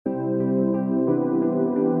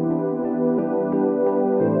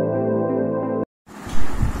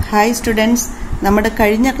Hi students, നമ്മുടെ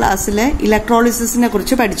കഴിഞ്ഞ ക്ലാസ്സിൽ ഇലക്ട്രോളിസിസിനെ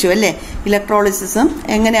കുറിച്ച് പഠിച്ചു അല്ലേ. ഇലക്ട്രോളിസിസും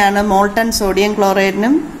എങ്ങനെയാണ് molten sodium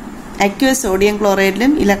ക്ലോറൈഡിനും aqueous sodium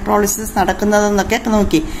ക്ലോറൈഡിലും electrolysis നടക്കുന്നതെന്നൊക്കെ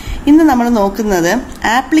നോക്കി. ഇന്ന് നമ്മൾ നോക്കുന്നത്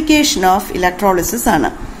ആപ്ലിക്കേഷൻ ഓഫ് ഇലക്ട്രോളിസിസ്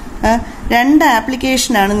ആണ്. രണ്ട്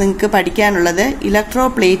ആപ്ലിക്കേഷനാണ് നിങ്ങൾക്ക് പഠിക്കാനുള്ളത്, electro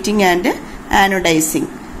plating and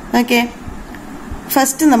ആനോഡൈസിങ്. Okay,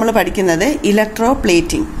 first നമ്മൾ പഠിക്കുന്നത് ഇലക്ട്രോ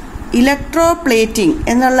പ്ലേറ്റിംഗ്. ഇലക്ട്രോ പ്ലേറ്റിംഗ്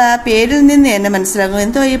എന്നുള്ള ആ പേരിൽ നിന്ന് തന്നെ മനസ്സിലാകും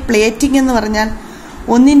എന്തോ ഈ പ്ലേറ്റിംഗ് എന്ന് പറഞ്ഞാൽ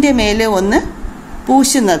ഒന്നിന്റെ മേലെ ഒന്ന്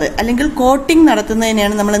പൂശുന്നത് അല്ലെങ്കിൽ കോട്ടിംഗ്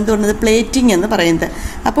നടത്തുന്നതിനെയാണ് നമ്മൾ എന്ത് പറയുന്നത്, പ്ലേറ്റിംഗ് എന്ന് പറയുന്നത്.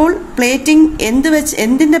 അപ്പോൾ പ്ലേറ്റിംഗ്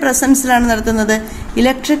എന്തിന്റെ പ്രസൻസിലാണ് നടത്തുന്നത്?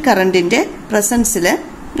 ഇലക്ട്രിക് കറണ്ടിന്റെ പ്രസൻസിൽ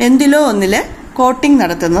എന്തിലോ ഒന്നില് കോട്ടിംഗ്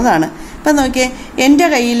നടത്തുന്നതാണ്. ഇപ്പം നോക്കിയേ, എൻ്റെ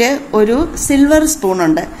കയ്യിൽ ഒരു സിൽവർ സ്പൂൺ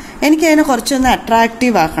ഉണ്ട്. എനിക്ക് അതിനെ കുറച്ചൊന്ന്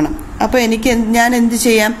അട്രാക്റ്റീവ് ആക്കണം. അപ്പോൾ ഞാൻ എന്ത്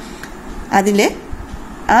ചെയ്യാം, അതിൽ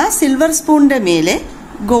ആ സിൽവർ സ്പൂണിന്റെ മേലെ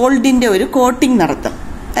ഗോൾഡിന്റെ ഒരു കോട്ടിംഗ് നടത്തും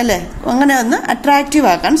അല്ലേ, അങ്ങനെ ഒന്ന് അട്രാക്റ്റീവ്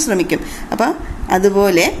ആക്കാൻ ശ്രമിക്കും. അപ്പം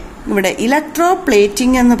അതുപോലെ ഇവിടെ ഇലക്ട്രോ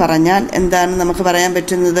പ്ലേറ്റിംഗ് എന്ന് പറഞ്ഞാൽ എന്താണ് നമുക്ക് പറയാൻ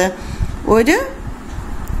പറ്റുന്നത്?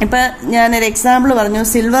 ഇപ്പം ഞാനൊരു എക്സാമ്പിൾ പറഞ്ഞു,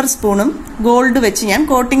 സിൽവർ സ്പൂണും ഗോൾഡ് വെച്ച് ഞാൻ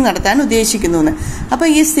കോട്ടിംഗ് നടത്താൻ ഉദ്ദേശിക്കുന്നു എന്ന്. അപ്പം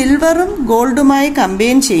ഈ സിൽവറും ഗോൾഡുമായി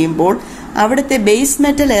കമ്പൈൻ ചെയ്യുമ്പോൾ അവിടുത്തെ ബേസ്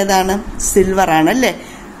മെറ്റൽ ഏതാണ്? സിൽവർ ആണ് അല്ലേ.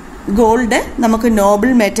 ഗോൾഡ് നമുക്ക് നോബിൾ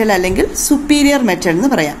മെറ്റൽ അല്ലെങ്കിൽ സുപ്പീരിയർ മെറ്റൽ എന്ന്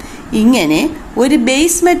പറയാം. ഇങ്ങനെ ഒരു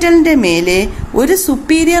ബേസ് മെറ്റലിന്റെ മേലെ ഒരു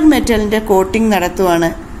superior മെറ്റലിന്റെ coating നടത്തുവാണ്.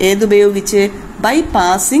 ഏതുപയോഗിച്ച്? By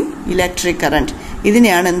passing electric current.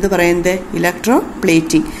 ഇതിനെയാണ് എന്ത് പറയുന്നത്? Electro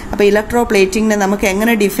plating. അപ്പൊ ഇലക്ട്രോ പ്ലേറ്റിംഗിനെ നമുക്ക്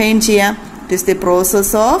എങ്ങനെ ഡിഫൈൻ ചെയ്യാം? It is the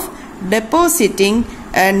process of depositing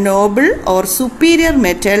A Noble or superior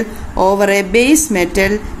metal over A base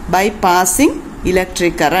metal by passing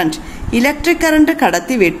electric current. Electric current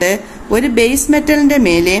കടത്തിവിട്ട് ഒരു ബേസ് മെറ്റലിന്റെ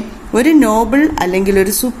മേലെ ഒരു നോബിൾ അല്ലെങ്കിൽ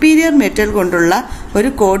ഒരു സുപ്പീരിയർ മെറ്റൽ കൊണ്ടുള്ള ഒരു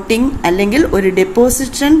കോട്ടിംഗ് അല്ലെങ്കിൽ ഒരു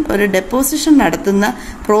ഡെപ്പോസിഷൻ നടത്തുന്ന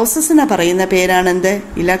പ്രോസസ്സിനെ പറയുന്ന പേരാണെന്ത്?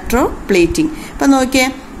 Electro plating. ഇപ്പൊ നോക്കിയേ,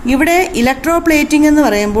 ഇവിടെ ഇലക്ട്രോ പ്ലേറ്റിംഗ് എന്ന്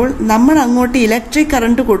പറയുമ്പോൾ നമ്മൾ അങ്ങോട്ട് ഇലക്ട്രിക്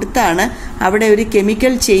കറണ്ട് കൊടുത്താണ് അവിടെ ഒരു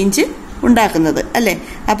കെമിക്കൽ ചേഞ്ച് ഉണ്ടാക്കുന്നത് അല്ലേ.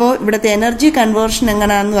 അപ്പോൾ ഇവിടുത്തെ എനർജി കൺവേർഷൻ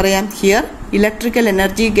എങ്ങനെയാണെന്ന് പറയാം. Here electrical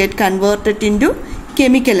energy get converted in to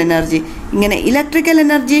chemical energy. ഇങ്ങനെ ഇലക്ട്രിക്കൽ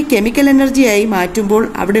എനർജി കെമിക്കൽ എനർജിയായി മാറ്റുമ്പോൾ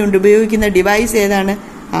അവിടെ ഉപയോഗിക്കുന്ന ഡിവൈസ് ഏതാണ്?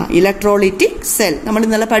 Electrolytic cell. നമ്മൾ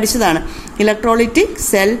ഇന്നലെ പഠിച്ചതാണ്. Electrolytic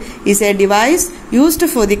cell is A device used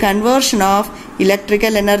for the conversion of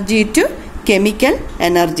electrical energy to chemical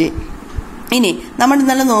energy. ഇനി നമ്മൾ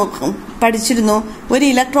ഇന്നലെ പഠിച്ചിരുന്നു, ഒരു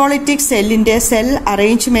ഇലക്ട്രോളിറ്റിക് സെല്ലിന്റെ സെൽ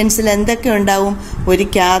അറേഞ്ച്മെന്റ്സിൽ എന്തൊക്കെ ഉണ്ടാവും? ഒരു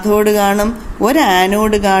കാഥോഡ് കാണും, ഒരു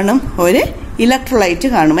ആനോഡ് കാണും, ഒരു ഇലക്ട്രോലൈറ്റ്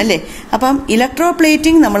കാണും അല്ലേ. അപ്പം ഇലക്ട്രോ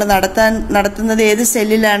പ്ലേറ്റിംഗ് നമ്മൾ നടത്തുന്നത് ഏത്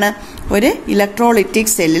സെല്ലിലാണ്? ഒരു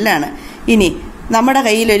ഇലക്ട്രോളിറ്റിക് സെല്ലിലാണ്. ഇനി നമ്മുടെ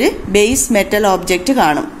കയ്യിലൊരു ബേസ് മെറ്റൽ ഓബ്ജക്റ്റ്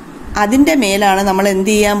കാണും. അതിന്റെ മേലാണ് നമ്മൾ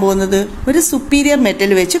എന്ത് ചെയ്യാൻ പോകുന്നത്? ഒരു സുപ്പീരിയർ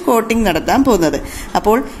മെറ്റൽ വെച്ച് കോട്ടിംഗ് നടത്താൻ പോകുന്നത്.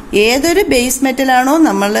 അപ്പോൾ ഏതൊരു ബേസ് മെറ്റലാണോ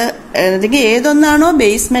അല്ലെങ്കിൽ ഏതൊന്നാണോ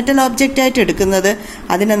ബേസ് മെറ്റൽ ഓബ്ജക്റ്റ് ആയിട്ട് എടുക്കുന്നത്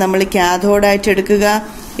അതിനെ നമ്മൾ കാഥോഡായിട്ട് എടുക്കുക.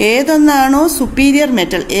 ഏതൊന്നാണോ സുപ്പീരിയർ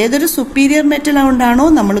മെറ്റൽ, ഏതൊരു സുപ്പീരിയർ മെറ്റൽ കൊണ്ടാണോ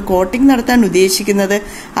നമ്മൾ കോട്ടിംഗ് നടത്താൻ ഉദ്ദേശിക്കുന്നത്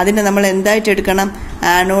അതിനെ നമ്മൾ എന്തായിട്ട് എടുക്കണം?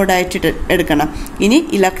 ആനോഡായിട്ട് എടുക്കണം. ഇനി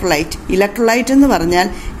ഇലക്ട്രോലൈറ്റ് എന്ന് പറഞ്ഞാൽ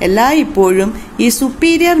എല്ലായ്പ്പോഴും ഈ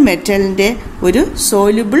സുപ്പീരിയർ മെറ്റലിന്റെ ഒരു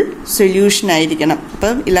സോലുബിൾ സൊല്യൂഷൻ ആയിരിക്കണം.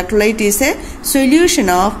 അപ്പം electrolyte is A solution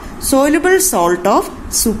of soluble salt of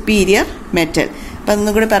superior metal. അപ്പം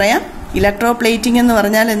ഒന്നുകൂടി പറയാം, ഇലക്ട്രോ പ്ലേറ്റിംഗ് എന്ന്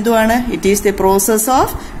പറഞ്ഞാൽ എന്തുവാണ്? It is the process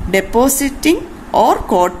of depositing or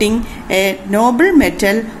coating a noble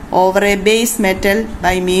metal over a base metal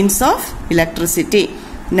by means of electricity.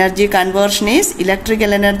 Energy conversion is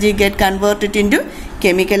electrical energy get converted into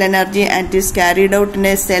chemical energy and is carried out in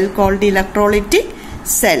a cell called electrolytic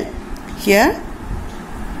cell. Here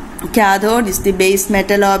cathode is the base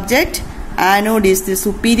metal object, anode is the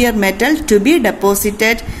superior metal to be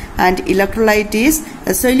deposited, and electrolyte is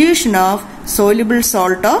a solution of soluble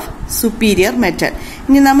salt of superior metal.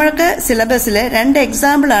 ഇനി നമ്മൾക്ക് സിലബസിൽ രണ്ട്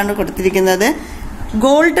example ആണ് കൊടുത്തിരിക്കുന്നത്.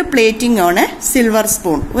 Gold plating on A silver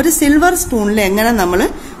spoon. ഒരു silver സ്പൂണിൽ എങ്ങനെ നമ്മൾ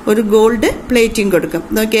ഒരു ഗോൾഡ് പ്ലേറ്റിംഗ് കൊടുക്കും?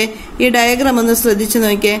 നോക്കിയേ, ഈ ഡയഗ്രാം ഒന്ന് ശ്രദ്ധിച്ചു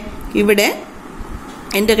നോക്കിയേ. ഇവിടെ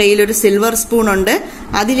എൻ്റെ കയ്യിലൊരു സിൽവർ സ്പൂൺ ഉണ്ട്.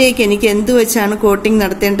 അതിലേക്ക് എനിക്ക് എന്ത് വെച്ചാണ് കോട്ടിംഗ്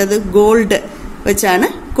നടത്തേണ്ടത്? ഗോൾഡ് വെച്ചാണ്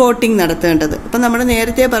കോട്ടിംഗ് നടത്തേണ്ടത്. അപ്പൊ നമ്മൾ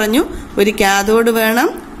നേരത്തെ പറഞ്ഞു, ഒരു കാഥോഡ് വേണം,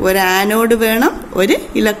 ഒരു ആനോഡ് വേണം, ഒരു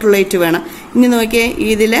ഇലക്ട്രോലൈറ്റ് വേണം. ഇനി നോക്കിയേ,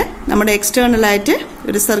 ഇതില് നമ്മുടെ എക്സ്റ്റേണൽ ആയിട്ട്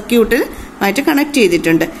ഒരു സർക്യൂട്ടിൽ ആയിട്ട് കണക്ട്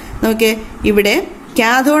ചെയ്തിട്ടുണ്ട്. നോക്കിയേ, ഇവിടെ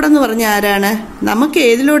കാഥോഡ് എന്ന് പറഞ്ഞ ആരാണ്? നമുക്ക്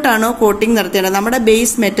ഏതിലോട്ടാണോ കോട്ടിംഗ് നടത്തേണ്ടത്? നമ്മുടെ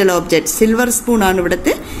base metal object silver spoon ആണ്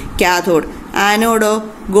ഇവിടുത്തെ കാഥോഡ്. ആനോഡോ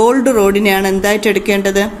ഗോൾഡ് റോഡിനെയാണ് എന്തായിട്ട്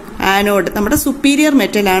എടുക്കേണ്ടത്? ആനോഡ്, നമ്മുടെ സുപ്പീരിയർ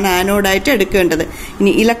മെറ്റലാണ് ആനോഡായിട്ട് എടുക്കേണ്ടത്.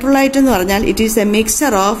 ഇനി ഇലക്ട്രോലൈറ്റ് എന്ന് പറഞ്ഞാൽ it is A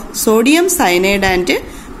mixture of sodium cyanide and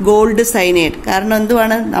gold cyanide. കാരണം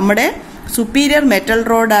എന്തുവാണ്, നമ്മുടെ സുപ്പീരിയർ മെറ്റൽ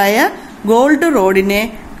റോഡായ ഗോൾഡ്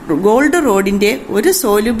റോഡിന്റെ ഒരു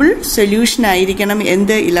സോല്യൂബിൾ സൊല്യൂഷൻ ആയിരിക്കണം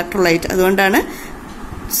എന്ത്, ഇലക്ട്രോലൈറ്റ്. അതുകൊണ്ടാണ്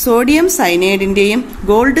സോഡിയം സയനൈഡിന്റെയും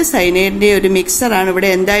ഗോൾഡ് സയനൈഡിന്റെയും ഒരു മിക്സറാണ് ഇവിടെ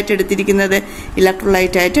എന്തായിട്ട് എടുത്തിരിക്കുന്നത്,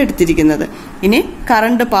 ഇലക്ട്രോലൈറ്റ് ആയിട്ട് എടുത്തിരിക്കുന്നത്. ഇനി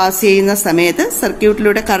കറണ്ട് പാസ് ചെയ്യുന്ന സമയത്ത്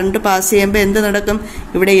സർക്യൂട്ടിലൂടെ കറണ്ട് പാസ് ചെയ്യുമ്പോൾ എന്ത് നടക്കും,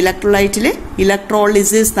 ഇവിടെ ഇലക്ട്രോലൈറ്റിൽ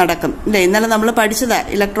ഇലക്ട്രോളിസിസ് നടക്കും. അല്ലെ, ഇന്നലെ നമ്മൾ പഠിച്ചതാ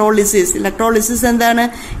ഇലക്ട്രോളിസിസ്. ഇലക്ട്രോളിസിസ് എന്താണ്,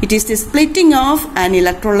 it is the splitting of an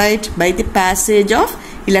electrolyte by the passage of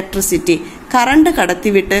electricity. Current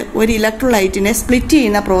കടത്തിവിട്ട് ഒരു ഇലക്ട്രോലൈറ്റിനെ സ്പ്ലിറ്റ്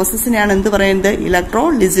ചെയ്യുന്ന പ്രോസസ്സിനാണ് എന്ത് പറയുന്നത്,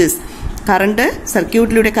 ഇലക്ട്രോളിസിസ്. കറണ്ട്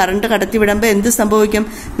സർക്യൂട്ടിലൂടെ കറണ്ട് കടത്തിവിടുമ്പോൾ എന്ത് സംഭവിക്കും,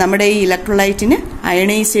 നമ്മുടെ ഈ ഇലക്ട്രോലൈറ്റിന്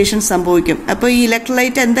അയണൈസേഷൻ സംഭവിക്കും. അപ്പോൾ ഈ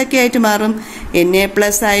ഇലക്ട്രോലൈറ്റ് എന്തൊക്കെയായിട്ട് മാറും,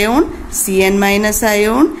 Na+ ion, Cn-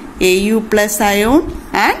 ion, Au+ ion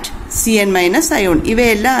and Cn- ion.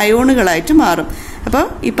 ഇവയെല്ലാം അയോണുകളായിട്ട് മാറും. അപ്പോൾ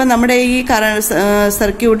ഇപ്പം നമ്മുടെ ഈ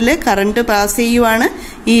സർക്യൂട്ടിൽ കറണ്ട് പാസ് ചെയ്യുവാണ്,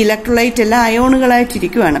 ഈ ഇലക്ട്രോലൈറ്റ് എല്ലാം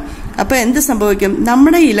അയോണുകളായിട്ടിരിക്കുവാണ്. അപ്പോൾ എന്ത് സംഭവിക്കും,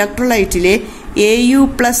 നമ്മുടെ ഇലക്ട്രോലൈറ്റിലെ Au+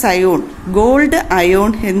 അയോൺ, ഗോൾഡ്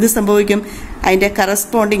അയോൺ എന്ത് സംഭവിക്കും, അതിന്റെ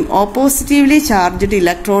കറസ്പോണ്ടിങ് ഓപ്പോസിറ്റീവ്ലി ചാർജ്ഡ്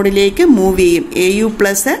ഇലക്ട്രോഡിലേക്ക് മൂവ് ചെയ്യും. Au+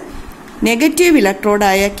 നെഗറ്റീവ്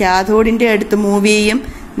ഇലക്ട്രോഡായ കാഥോഡിന്റെ അടുത്ത് മൂവ് ചെയ്യും.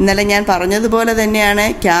 ഇന്നലെ ഞാൻ പറഞ്ഞതുപോലെ തന്നെയാണ്,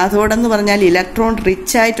 കാഥോഡ് എന്ന് പറഞ്ഞാൽ ഇലക്ട്രോൺ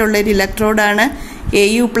റിച്ച് ആയിട്ടുള്ള ഒരു ഇലക്ട്രോഡാണ്.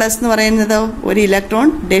 Au+ എന്ന് പറയുന്നത് ഒരു ഇലക്ട്രോൺ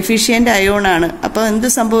ഡെഫിഷ്യന്റ് അയോൺ ആണ്. അപ്പോൾ എന്ത്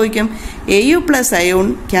സംഭവിക്കും, Au+ അയോൺ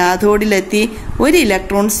കാഥോഡിലെത്തി ഒരു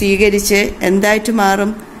ഇലക്ട്രോൺ സ്വീകരിച്ച് എന്തായിട്ട്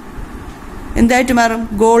മാറും,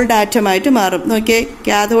 ഗോൾഡ് ആറ്റമായിട്ട് മാറും. നോക്കിയേ,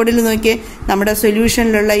 കാഥോഡിൽ നോക്കിയേ, നമ്മുടെ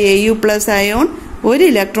സൊല്യൂഷനിലുള്ള Au+ അയോൺ ഒരു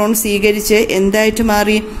ഇലക്ട്രോൺ സ്വീകരിച്ച് എന്തായിട്ട്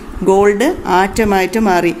മാറി, ഗോൾഡ് ആറ്റമായിട്ട്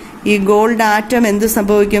മാറി. ഈ ഗോൾഡ് ആറ്റം എന്ത്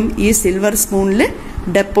സംഭവിക്കും, ഈ സിൽവർ സ്പൂണിൽ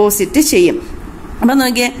ഡെപ്പോസിറ്റ് ചെയ്യും. അപ്പം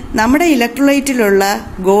നോക്കിയേ, നമ്മുടെ ഇലക്ട്രോലൈറ്റിലുള്ള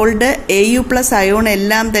ഗോൾഡ് Au+ അയോൺ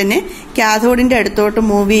എല്ലാം തന്നെ കാഥോഡിന്റെ അടുത്തോട്ട്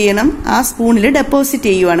മൂവ് ചെയ്യണം, ആ സ്പൂണിൽ ഡെപ്പോസിറ്റ്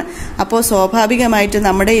ചെയ്യുവാണ്. അപ്പോൾ സ്വാഭാവികമായിട്ട്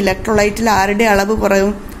നമ്മുടെ ഇലക്ട്രോലൈറ്റിൽ ആരുടെ അളവ്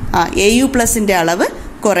കുറയും, Au+ന്റെ അളവ്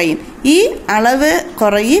കുറയും.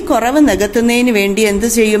 ഈ കുറവ് നികത്തുന്നതിന് വേണ്ടി എന്ത്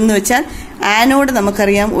ചെയ്യും എന്ന് വെച്ചാൽ, ആനോഡ്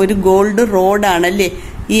നമുക്കറിയാം ഒരു ഗോൾഡ് റോഡാണല്ലേ,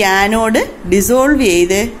 ഈ ആനോഡ് ഡിസോൾവ്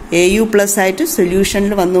ചെയ്ത് Au+ ആയിട്ട്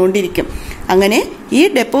സൊല്യൂഷനിൽ വന്നുകൊണ്ടിരിക്കും. അങ്ങനെ ഈ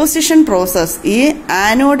ഡെപ്പോസിഷൻ പ്രോസസ്, ഈ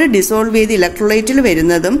ആനോഡ് ഡിസോൾവ് ചെയ്ത് ഇലക്ട്രോലൈറ്റിൽ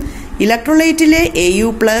വരുന്നതും ഇലക്ട്രോലൈറ്റിലെ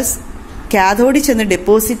Au+ കാഥോഡിൽ ചെന്ന്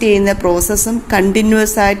ഡെപ്പോസിറ്റ് ചെയ്യുന്ന പ്രോസസ്സും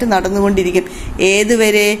കണ്ടിന്യൂസ് ആയിട്ട് നടന്നുകൊണ്ടിരിക്കും.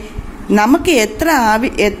 ഏതുവരെ, നമുക്ക്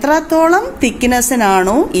എത്രത്തോളം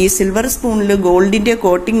തിക്നെസ്സിനാണോ ഈ സിൽവർ സ്പൂണിൽ ഗോൾഡിന്റെ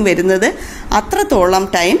കോട്ടിംഗ് വരുന്നത് അത്രത്തോളം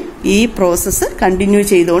ടൈം ഈ പ്രോസസ്സ് കണ്ടിന്യൂ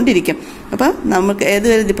ചെയ്തുകൊണ്ടിരിക്കും. അപ്പം നമുക്ക്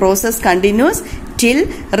ഏതുവരെ, process continuous till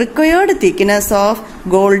required thickness of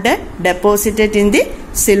gold deposited in the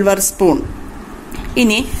silver spoon.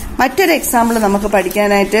 ഇനി മറ്റൊരു എക്സാമ്പിൾ നമുക്ക്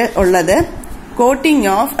പഠിക്കാനായിട്ട് ഉള്ളത് കോട്ടിംഗ്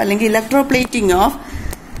ഓഫ് അല്ലെങ്കിൽ electroplating of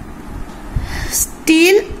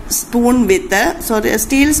steel spoon with,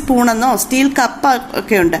 steel spoon എന്നോ സ്റ്റീൽ കപ്പ്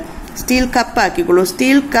ഒക്കെ ഉണ്ട്, steel cup ആക്കിക്കോളൂ,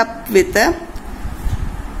 steel cup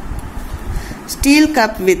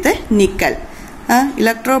with nickel.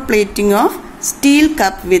 Electroplating of steel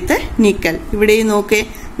cup with nickel. ഇവിടെയും നോക്കേ,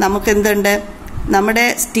 നമുക്ക് എന്തുണ്ട്, നമ്മുടെ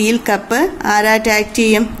സ്റ്റീൽ കപ്പ് ആരായിട്ട് ആക്ട്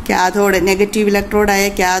ചെയ്യും, കാഥോഡ്, നെഗറ്റീവ് ഇലക്ട്രോഡായ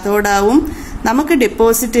കാഥോഡാവും. നമുക്ക്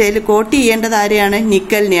ഡെപ്പോസിറ്റ് കോട്ട് ചെയ്യേണ്ടത് ആരെയാണ്,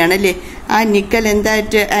 നിക്കലിനെയാണ് അല്ലേ. ആ നിക്കൽ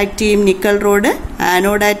എന്തായിട്ട് ആക്ട് ചെയ്യും, നിക്കൽ റോഡ്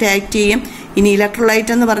ആനോഡായിട്ട് ആക്ട് ചെയ്യും. ഇനി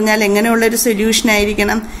ഇലക്ട്രോലൈറ്റ് എന്ന് പറഞ്ഞാൽ എങ്ങനെയുള്ളൊരു സൊല്യൂഷൻ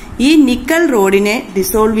ആയിരിക്കണം, ഈ നിക്കൽ റോഡിനെ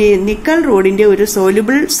ഡിസോൾവ് ചെയ്യും, നിക്കൽ റോഡിന്റെ ഒരു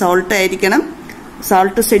സോലുബിൾ സോൾട്ട് ആയിരിക്കണം,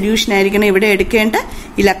 സോൾട്ട് സൊല്യൂഷൻ ആയിരിക്കണം ഇവിടെ എടുക്കേണ്ട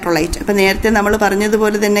ഇലക്ട്രോലൈറ്റ്. അപ്പൊ നേരത്തെ നമ്മൾ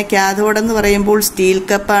പറഞ്ഞതുപോലെ തന്നെ കാഥോഡ് എന്ന് പറയുമ്പോൾ സ്റ്റീൽ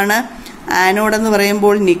കപ്പാണ്, ആനോഡ് എന്ന്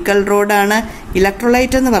പറയുമ്പോൾ നിക്കൽ റോഡാണ്.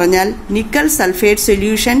 ഇലക്ട്രോലൈറ്റ് എന്ന് പറഞ്ഞാൽ nickel sulphate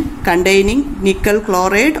solution containing nickel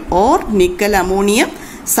chloride or nickel ammonium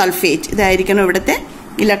sulphate, ഇതായിരിക്കണം ഇവിടുത്തെ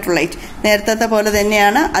ഇലക്ട്രോലൈറ്റ്. നേരത്തെ പോലെ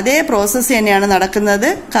തന്നെയാണ്, അതേ പ്രോസസ്സ് തന്നെയാണ് നടക്കുന്നത്.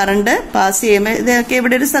 കറണ്ട് പാസ് ചെയ്യുമ്പോൾ ഇതൊക്കെ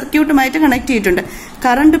ഇവിടെ ഒരു സർക്യൂട്ടുമായിട്ട് കണക്ട് ചെയ്തിട്ടുണ്ട്.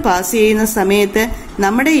 കറണ്ട് പാസ് ചെയ്യുന്ന സമയത്ത്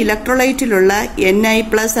നമ്മുടെ ഇലക്ട്രോലൈറ്റിലുള്ള Na+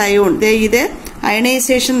 അയോൺ, ഇത്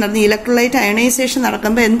അയണൈസേഷൻ നടന്ന് ഇലക്ട്രോലൈറ്റ് അയണൈസേഷൻ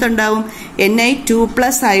നടക്കുമ്പോൾ എന്തുണ്ടാവും,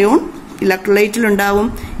 Na2+ അയോൺ ഇലക്ട്രോലൈറ്റിലുണ്ടാവും.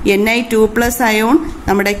 Na2+ അയോൺ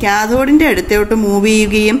നമ്മുടെ കാഥോഡിന്റെ അടുത്തോട്ട് മൂവ്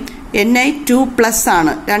ചെയ്യുകയും Na2+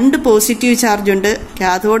 ആണ്, 2 പോസിറ്റീവ് ചാർജ് ഉണ്ട്.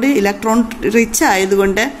 കാഥോഡ് ഇലക്ട്രോൺ റിച്ച്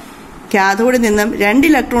ആയതുകൊണ്ട് കാഥോഡിൽ നിന്നും 2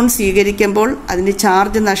 ഇലക്ട്രോൺ സ്വീകരിക്കുമ്പോൾ അതിന്റെ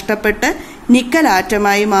ചാർജ് നഷ്ടപ്പെട്ട് നിക്കൽ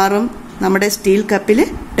ആറ്റമായി മാറും, നമ്മുടെ സ്റ്റീൽ കപ്പിൽ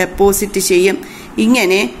ഡെപ്പോസിറ്റ് ചെയ്യും.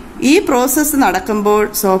 ഇങ്ങനെ ഈ പ്രോസസ്സ് നടക്കുമ്പോൾ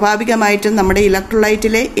സ്വാഭാവികമായിട്ടും നമ്മുടെ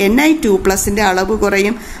ഇലക്ട്രോലൈറ്റിലെ Na2+ന്റെ അളവ്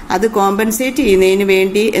കുറയും. അത് കോമ്പൻസേറ്റ് ചെയ്യുന്നതിന്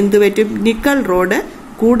വേണ്ടി എന്തുപറ്റും, നിക്കൽ റോഡ്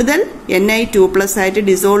കൂടുതൽ Na2+ ആയിട്ട്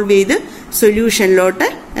ഡിസോൾവ് ചെയ്ത് സൊല്യൂഷനിലോട്ട്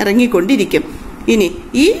ഇറങ്ങിക്കൊണ്ടിരിക്കും. ഇനി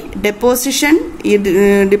ഈ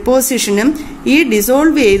ഡിപ്പോസിഷനും ഈ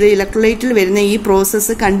ഡിസോൾവ് ചെയ്ത് ഇലക്ട്രോലൈറ്റിൽ വരുന്ന ഈ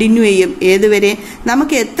പ്രോസസ്സ് കണ്ടിന്യൂ ചെയ്യും. ഏതുവരെ?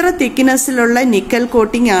 നമുക്ക് എത്ര തിക്നെസ്സിലുള്ള നിക്കൽ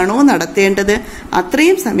കോട്ടിംഗ് ആണോ നടത്തേണ്ടത്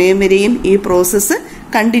അത്രയും സമയം വരെയും ഈ പ്രോസസ്സ്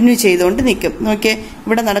കണ്ടിന്യൂ ചെയ്തുകൊണ്ട് നിൽക്കും. നോക്കിയേ,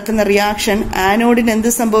 ഇവിടെ നടക്കുന്ന റിയാക്ഷൻ ആനോഡിന് എന്ത്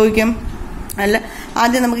സംഭവിക്കും? അല്ല,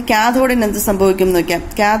 ആദ്യം നമുക്ക് കാഥോഡിന് എന്ത് സംഭവിക്കും നോക്കാം.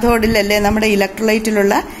 കാഥോഡിലല്ലേ നമ്മുടെ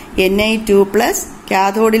ഇലക്ട്രോലൈറ്റിലുള്ള Na2+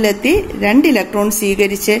 കാഥോഡിലെത്തി 2 ഇലക്ട്രോൺ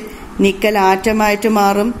സ്വീകരിച്ച് നിക്കൽ ആറ്റമായിട്ട്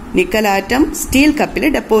മാറും. നിക്കൽ ആറ്റം സ്റ്റീൽ കപ്പിൽ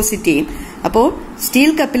ഡെപ്പോസിറ്റ് ചെയ്യും. അപ്പോൾ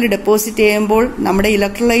സ്റ്റീൽ കപ്പിൽ ഡെപ്പോസിറ്റ് ചെയ്യുമ്പോൾ നമ്മുടെ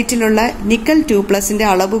ഇലക്ട്രോലൈറ്റിലുള്ള നിക്കൽ 2+ന്റെ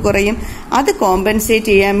അളവ് കുറയും. അത്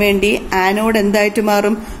കോമ്പൻസേറ്റ് ചെയ്യാൻ വേണ്ടി ആനോഡ് എന്തായിട്ട്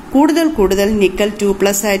മാറും? കൂടുതൽ നിക്കൽ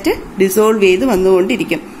 2+ ആയിട്ട് ഡിസോൾവ് ചെയ്ത്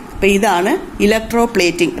വന്നുകൊണ്ടിരിക്കും. അപ്പൊ ഇതാണ്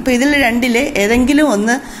ഇലക്ട്രോപ്ലേറ്റിംഗ്. അപ്പൊ ഇതിൽ രണ്ടില് ഏതെങ്കിലും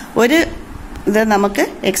ഒരു ഇത് നമുക്ക്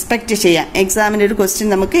എക്സ്പെക്ട് ചെയ്യാം. എക്സാമിന് ഒരു ക്വസ്റ്റ്യൻ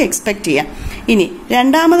നമുക്ക് എക്സ്പെക്ട് ചെയ്യാം. ഇനി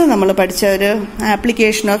രണ്ടാമത് നമ്മൾ പഠിച്ച ഒരു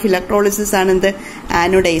ആപ്ലിക്കേഷൻ ഓഫ് ഇലക്ട്രോളിസിസ് ആണ് എന്ത്?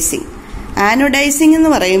 ആനോഡൈസിങ്. ആനോഡൈസിങ് എന്ന്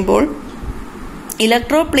പറയുമ്പോൾ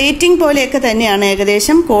ഇലക്ട്രോപ്ലേറ്റിംഗ് പോലെയൊക്കെ തന്നെയാണ്,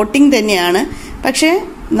 ഏകദേശം കോട്ടിംഗ് തന്നെയാണ്. പക്ഷെ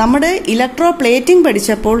നമ്മുടെ ഇലക്ട്രോപ്ലേറ്റിംഗ്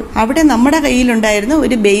പഠിച്ചപ്പോൾ അവിടെ നമ്മുടെ കയ്യിലുണ്ടായിരുന്ന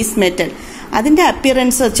ഒരു ബേസ് മെറ്റൽ, അതിന്റെ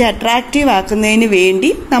അപ്പിയറൻസ് വെച്ച് അട്രാക്റ്റീവ് ആക്കുന്നതിന്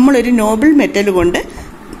വേണ്ടി നമ്മളൊരു നോബിൾ മെറ്റൽ കൊണ്ട്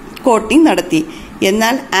കോട്ടിംഗ് നടത്തി.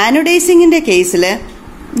 എന്നാൽ ആനോഡൈസിങ്ങിന്റെ കേസിൽ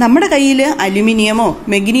നമ്മുടെ കയ്യിൽ അലുമിനിയമോ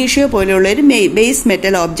മെഗ്നീഷ്യോ പോലെയുള്ള ഒരു ബേസ്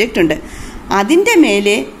മെറ്റൽ ഓബ്ജക്റ്റ് ഉണ്ട്. അതിന്റെ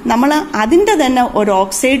മേലെ നമ്മൾ അതിന്റെ തന്നെ ഒരു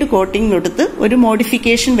ഓക്സൈഡ് കോട്ടിംഗ് കൊടുത്ത് ഒരു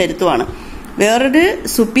മോഡിഫിക്കേഷൻ വരുത്തുവാണ്. വേറൊരു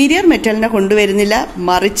സുപ്പീരിയർ മെറ്റലിനെ കൊണ്ടുവരുന്നില്ല,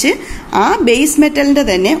 മറിച്ച് ആ ബേസ് മെറ്റലിന്റെ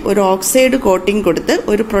തന്നെ ഒരു ഓക്സൈഡ് കോട്ടിംഗ് കൊടുത്ത്,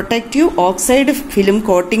 ഒരു പ്രൊട്ടക്റ്റീവ് ഓക്സൈഡ് ഫിലിം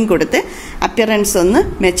കോട്ടിംഗ് കൊടുത്ത് അപ്പിയറൻസ് ഒന്ന്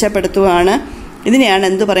മെച്ചപ്പെടുത്തുകയാണ്. ഇതിനെയാണ്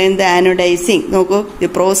എന്ത് പറയുന്നത്? ആനോഡൈസിങ്. നോക്കൂ, the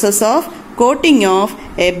process of coating of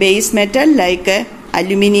A base metal like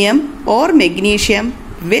aluminium or magnesium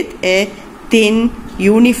with a thin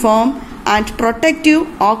uniform and protective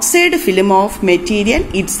oxide film of material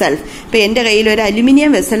it self. ഇപ്പൊ എന്റെ കയ്യിൽ ഒരു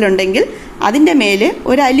അലുമിനിയം വെസൽ ഉണ്ടെങ്കിൽ അതിന്റെ മേലെ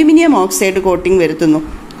ഒരു അലുമിനിയം ഓക്സൈഡ് കോട്ടിംഗ് വരുത്തുന്നു.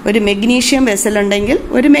 ഒരു മെഗ്നീഷ്യം വെസൽ ഉണ്ടെങ്കിൽ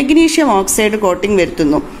ഒരു മെഗ്നീഷ്യം ഓക്സൈഡ് കോട്ടിംഗ്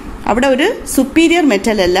വരുത്തുന്നു. അവിടെ ഒരു സുപ്പീരിയർ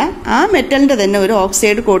മെറ്റൽ അല്ല, ആ മെറ്റലിന്റെ തന്നെ ഒരു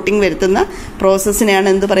ഓക്സൈഡ് കോട്ടിംഗ് വരുത്തുന്ന പ്രോസസ്സിനെയാണ്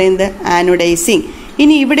എന്ത് പറയുന്നത്? ആനോഡൈസിങ്.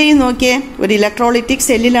 ഇനി ഇവിടെയും നോക്കിയേ, ഒരു ഇലക്ട്രോളിറ്റിക്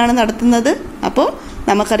സെല്ലിലാണ് നടത്തുന്നത്. അപ്പോൾ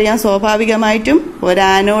നമുക്കറിയാം സ്വാഭാവികമായിട്ടും ഒരു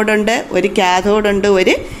ആനോഡുണ്ട്, ഒരു കാഥോഡുണ്ട്,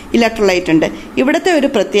 ഒരു ഇലക്ട്രോലൈറ്റ് ഉണ്ട്. ഇവിടുത്തെ ഒരു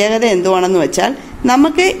പ്രത്യേകത എന്തുവാണെന്ന് വെച്ചാൽ,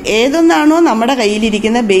 നമുക്ക് ഏതൊന്നാണോ നമ്മുടെ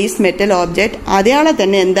കയ്യിലിരിക്കുന്ന ബേസ് മെറ്റൽ ഓബ്ജക്റ്റ് അതേയാളെ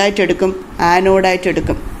തന്നെ എന്തായിട്ടെടുക്കും?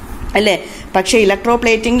 ആനോഡായിട്ടെടുക്കും, അല്ലേ? പക്ഷെ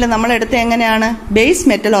ഇലക്ട്രോപ്ലേറ്റിംഗിൽ നമ്മൾ എടുത്ത എങ്ങനെയാണ്? ബേസ്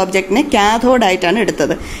മെറ്റൽ ഓബ്ജക്റ്റിനെ കാഥോഡായിട്ടാണ്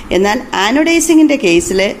എടുത്തത്. എന്നാൽ ആനോഡൈസിങ്ങിന്റെ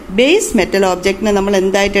കേസിൽ ബേസ് മെറ്റൽ ഓബ്ജക്റ്റിനെ നമ്മൾ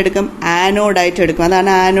എന്തായിട്ടെടുക്കും? ആനോഡായിട്ട് എടുക്കും.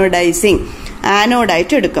 അതാണ് ആനോഡൈസിങ്.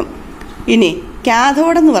 ആനോഡായിട്ട് എടുക്കും. ഇനി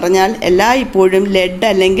കാഥോഡ് എന്ന് പറഞ്ഞാൽ എല്ലായ്പ്പോഴും ലെഡ്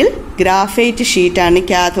അല്ലെങ്കിൽ ഗ്രാഫൈറ്റ് ഷീറ്റാണ്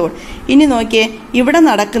കാഥോഡ്. ഇനി നോക്കിയേ, ഇവിടെ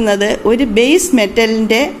നടക്കുന്നത് ഒരു ബേസ്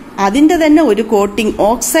മെറ്റലിന്റെ അതിന്റെ തന്നെ ഒരു കോട്ടിംഗ്,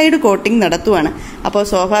 ഓക്സൈഡ് കോട്ടിംഗ് നടത്തുവാണ്. അപ്പോൾ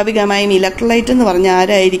സ്വാഭാവികമായും ഇലക്ട്രോലൈറ്റ് എന്ന് പറഞ്ഞാൽ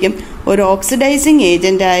ആരായിരിക്കും? ഒരു oxidising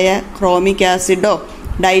ഏജന്റായ chromic ആസിഡോ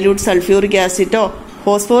dilute sulphuric ആസിഡോ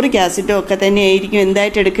phosphoric ആസിഡോ ഒക്കെ തന്നെയായിരിക്കും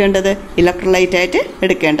എന്തായിട്ട് എടുക്കേണ്ടത്? ഇലക്ട്രോലൈറ്റ് ആയിട്ട്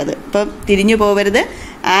എടുക്കേണ്ടത്. ഇപ്പം തിരിഞ്ഞു പോവരുത്.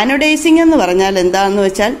 ആനോഡൈസിങ് എന്ന് പറഞ്ഞാൽ എന്താണെന്ന്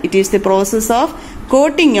വെച്ചാൽ, it is the process of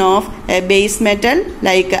coating of a base metal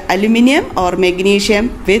like aluminum or magnesium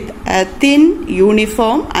with a thin,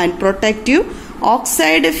 uniform and protective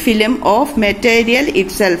oxide film of material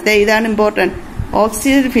itself. ഇതാണ് important.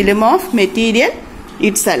 Oxide film of material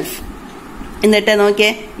itself. എന്നിട്ട് നോക്കിയേ,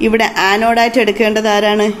 ഇവിടെ ആനോഡായിട്ട് എടുക്കേണ്ടത്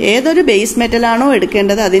ആരാണ്? ഏതൊരു base metal ആണോ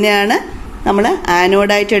എടുക്കേണ്ടത് അതിനെയാണ് നമ്മൾ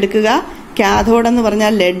ആനോഡായിട്ട് എടുക്കുക. കാഥോഡ് എന്ന്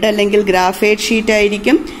പറഞ്ഞാൽ ലെഡ് അല്ലെങ്കിൽ ഗ്രാഫൈറ്റ് ഷീറ്റ്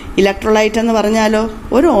ആയിരിക്കും. ഇലക്ട്രോലൈറ്റ് എന്ന് പറഞ്ഞാലോ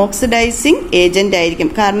ഒരു ഓക്സിഡൈസിങ് ഏജന്റ് ആയിരിക്കും.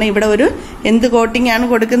 കാരണം ഇവിടെ ഒരു എന്ത് കോട്ടിംഗ് ആണ്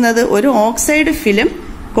കൊടുക്കുന്നത്? ഒരു ഓക്സൈഡ് ഫിലിം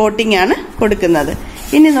കോട്ടിംഗ് ആണ് കൊടുക്കുന്നത്.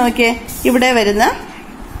 ഇനി നോക്കിയേ, ഇവിടെ വരുന്ന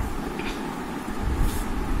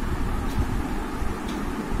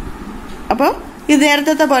അപ്പോൾ ഇത്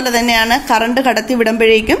നേരത്തെ പോലെ തന്നെയാണ്. കറണ്ട് കടത്തി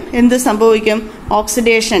വിടുമ്പോഴേക്കും എന്ത് സംഭവിക്കും?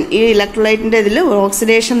 ഓക്സിഡേഷൻ. ഈ ഇലക്ട്രോലൈറ്റിന്റെ ഇതിൽ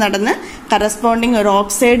ഓക്സിഡേഷൻ നടന്ന് കറസ്പോണ്ടിങ് ഒരു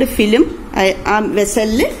ഓക്സൈഡ് ഫിലിം ആ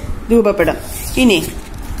വെസലിൽ രൂപപ്പെടും. ഇനി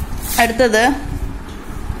അടുത്തത്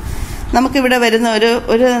നമുക്കിവിടെ വരുന്ന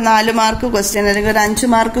ഒരു 4 മാർക്ക് ക്വസ്റ്റ്യൻ അല്ലെങ്കിൽ ഒരു 5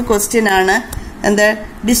 മാർക്ക് ക്വസ്റ്റ്യൻ ആണ്. എന്ത്?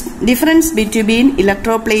 Difference between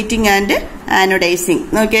electroplating and ആനോഡൈസിങ്.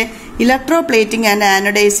 നോക്കിയേ, ഇലക്ട്രോപ്ലേറ്റിംഗ് ആൻഡ്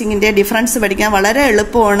ആനോഡൈസിങ്ങിന്റെ ഡിഫറൻസ് പഠിക്കാൻ വളരെ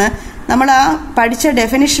എളുപ്പമാണ്. നമ്മൾ ആ പഠിച്ച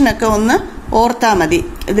ഡെഫിനിഷനൊക്കെ ഒന്ന് ഓർത്താൽ മതി.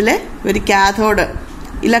 ഇതില് ഒരു കാഥോഡ്,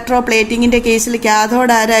 ഇലക്ട്രോപ്ലേറ്റിംഗിന്റെ കേസിൽ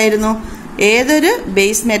കാഥോഡ് ആരായിരുന്നു? ഏതൊരു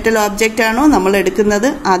ബേസ് മെറ്റൽ ഓബ്ജക്റ്റ് ആണോ നമ്മൾ എടുക്കുന്നത്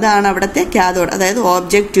അതാണ് അവിടുത്തെ കാഥോഡ്. അതായത്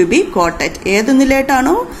object to B quoted.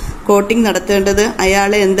 ഏതൊന്നിലേട്ടാണോ coating നടത്തേണ്ടത്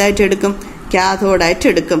അയാളെ എന്തായിട്ട് എടുക്കും? കാഥോഡായിട്ട്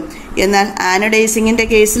എടുക്കും. എന്നാൽ ആനഡൈസിങ്ങിന്റെ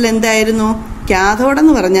കേസിൽ എന്തായിരുന്നു? കാഥോഡ്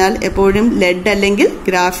എന്ന് പറഞ്ഞാൽ എപ്പോഴും ലെഡ് അല്ലെങ്കിൽ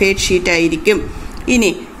ഗ്രാഫൈറ്റ് ഷീറ്റ് ആയിരിക്കും.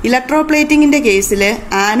 ഇനി ഇലക്ട്രോപ്ലേറ്റിംഗിന്റെ കേസിൽ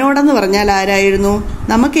ആനോഡ് എന്ന് പറഞ്ഞാൽ ആരായിരുന്നു?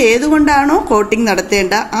 നമുക്ക് ഏതുകൊണ്ടാണോ കോട്ടിംഗ്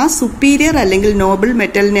നടത്തേണ്ട ആ സുപ്പീരിയർ അല്ലെങ്കിൽ നോബിൾ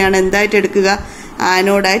മെറ്റലിനെയാണ് എന്തായിട്ട് എടുക്കുക?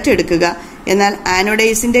 ആനോഡായിട്ട് എടുക്കുക. എന്നാൽ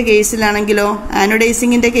ആനോഡൈസിങ്ങിന്റെ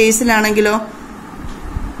കേസിലാണെങ്കിലോ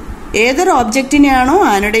ഏതൊരു ഒബ്ജക്റ്റിനെയാണോ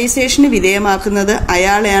ആനോഡൈസേഷന് വിധേയമാക്കുന്നത്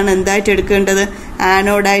അയാളെയാണ് എന്തായിട്ട് എടുക്കേണ്ടത്?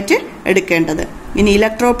 ആനോഡായിട്ട് എടുക്കേണ്ടത്. ഇനി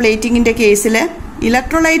ഇലക്ട്രോപ്ലേറ്റിംഗിന്റെ കേസിൽ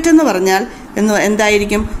ഇലക്ട്രോലൈറ്റ് എന്ന് പറഞ്ഞാൽ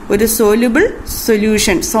എന്തായിരിക്കും? ഒരു soluble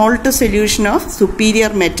solution, salt solution of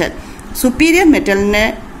superior മെറ്റലിനെ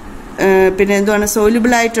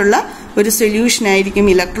soluble ആയിട്ടുള്ള ഒരു സൊല്യൂഷൻ ആയിരിക്കും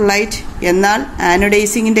ഇലക്ട്രോലൈറ്റ്. എന്നാൽ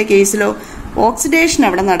ആനോഡൈസിങ്ങിന്റെ കേസിലോ ഓക്സിഡേഷൻ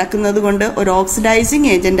അവിടെ നടക്കുന്നത് കൊണ്ട് ഒരു ഓക്സിഡൈസിങ്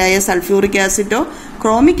ഏജന്റായ സൾഫ്യൂറിക് ആസിഡോ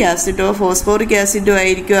ക്രോമിക് ആസിഡോ ഫോസ്ഫോറിക് ആസിഡോ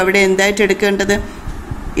ആയിരിക്കും അവിടെ എന്തായിട്ട് എടുക്കേണ്ടത്?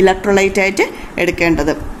 ഇലക്ട്രോലൈറ്റ് ആയിട്ട്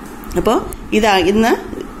എടുക്കേണ്ടത്. അപ്പോൾ ഇന്ന്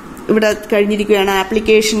ഇവിടെ കഴിഞ്ഞിരിക്കുകയാണ്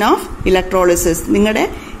ആപ്ലിക്കേഷൻ ഓഫ് ഇലക്ട്രോളിസിസ്. നിങ്ങളുടെ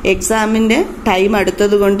എക്സാമിന്റെ ടൈം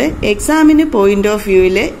അടുത്തത് കൊണ്ട് എക്സാമിന് പോയിന്റ് ഓഫ്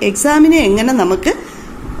വ്യൂവിൽ എക്സാമിനെ എങ്ങനെ നമുക്ക്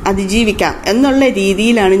അതിജീവിക്കാം എന്നുള്ള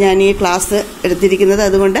രീതിയിലാണ് ഞാൻ ഈ ക്ലാസ് എടുത്തിരിക്കുന്നത്.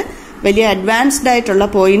 അതുകൊണ്ട് വലിയ അഡ്വാൻസ്ഡ് ആയിട്ടുള്ള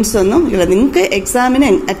പോയിന്റ്സ് ഒന്നും ഇല്ല. നിങ്ങൾക്ക് എക്സാമിന്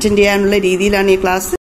അറ്റൻഡ് ചെയ്യാനുള്ള രീതിയിലാണ് ഈ ക്ലാസ്